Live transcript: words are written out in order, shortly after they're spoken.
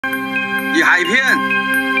一海片。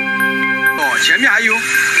哦，前面还有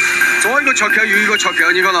左一个桥口，右一个桥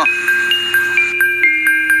口，你看到？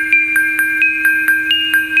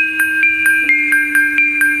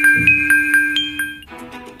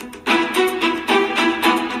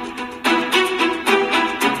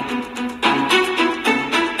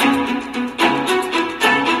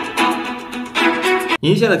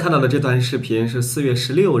您现在看到的这段视频是4月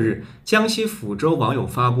16日江西抚州网友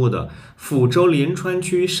发布的抚州临川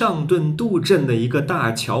区上顿渡镇的一个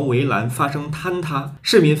大桥围栏发生坍塌，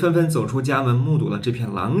市民纷纷走出家门目睹了这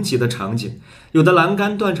片狼藉的场景，有的栏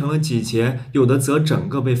杆断成了几截，有的则整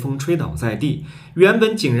个被风吹倒在地，原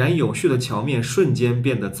本井然有序的桥面瞬间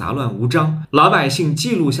变得杂乱无章，老百姓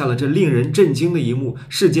记录下了这令人震惊的一幕，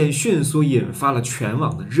事件迅速引发了全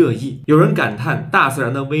网的热议，有人感叹大自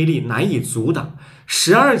然的威力难以阻挡。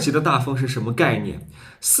12级的大风是什么概念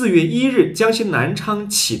？4月1日，江西南昌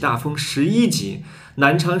起大风11级，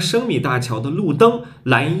南昌升米大桥的路灯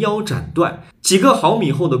拦腰斩断，几个毫米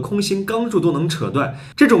厚的空心钢柱都能扯断。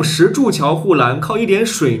这种石柱桥护栏靠一点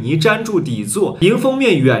水泥粘住底座，迎风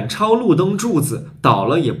面远超路灯柱子，倒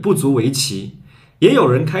了也不足为奇。也有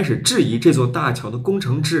人开始质疑这座大桥的工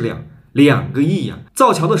程质量，2个亿呀！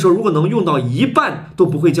造桥的时候如果能用到一半，都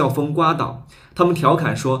不会叫风刮倒。他们调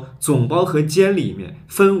侃说，总包和监里面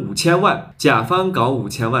分5000万，甲方搞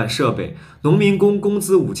5000万设备，农民工工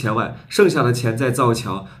资5000万，剩下的钱再造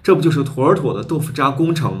桥，这不就是妥妥的豆腐渣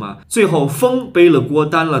工程吗？最后风背了锅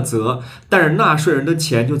担了责，但是纳税人的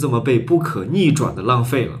钱就这么被不可逆转的浪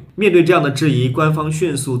费了。面对这样的质疑，官方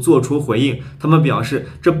迅速做出回应，他们表示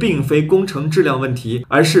这并非工程质量问题，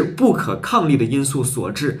而是不可抗力的因素所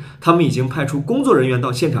致。他们已经派出工作人员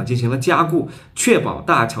到现场进行了加固，确保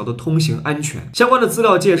大桥的通行安全。相关的资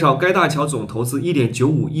料介绍，该大桥总投资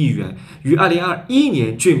1.95亿元，于2021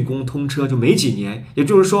年竣工通车就没几年，也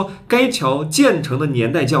就是说，该桥建成的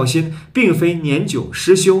年代较新，并非年久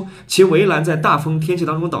失修。其围栏在大风天气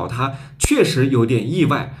当中倒塌，确实有点意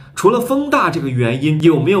外。除了风大这个原因，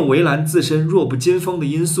有没有围栏自身弱不禁风的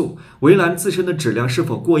因素？围栏自身的质量是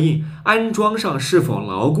否过硬？安装上是否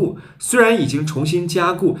牢固？虽然已经重新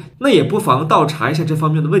加固，那也不妨倒查一下这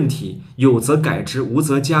方面的问题，有则改之，无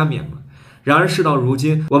则加勉嘛。然而事到如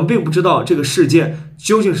今，我们并不知道这个事件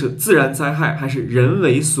究竟是自然灾害还是人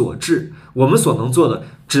为所致，我们所能做的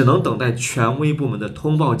只能等待权威部门的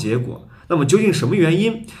通报结果。那么究竟什么原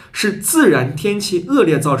因？是自然天气恶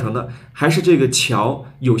劣造成的，还是这个桥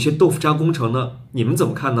有些豆腐渣工程呢？你们怎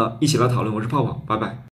么看呢？一起来讨论。我是泡泡，拜拜。